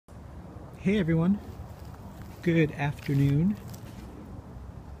Hey everyone, good afternoon.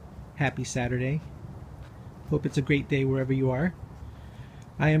 Happy Saturday. Hope it's a great day wherever you are.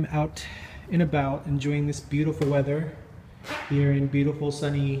 I am out and about enjoying this beautiful weather here in beautiful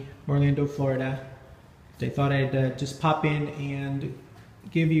sunny Orlando, Florida. I thought I'd just pop in and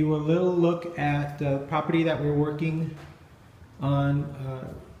give you a little look at the property that we're working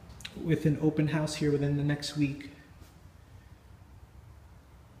on with an open house here within the next week.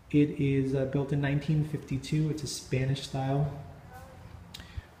 It is built in 1952. It's a Spanish style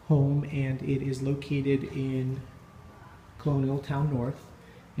home, and it is located in Colonialtown North,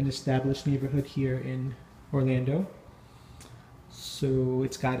 an established neighborhood here in Orlando. So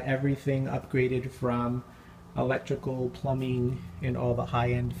it's got everything upgraded from electrical, plumbing, and all the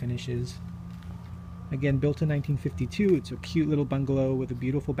high-end finishes. Again, built in 1952, it's a cute little bungalow with a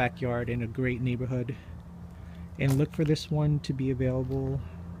beautiful backyard and a great neighborhood. And look for this one to be available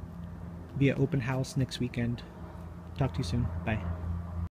via open house next weekend. Talk to you soon. Bye.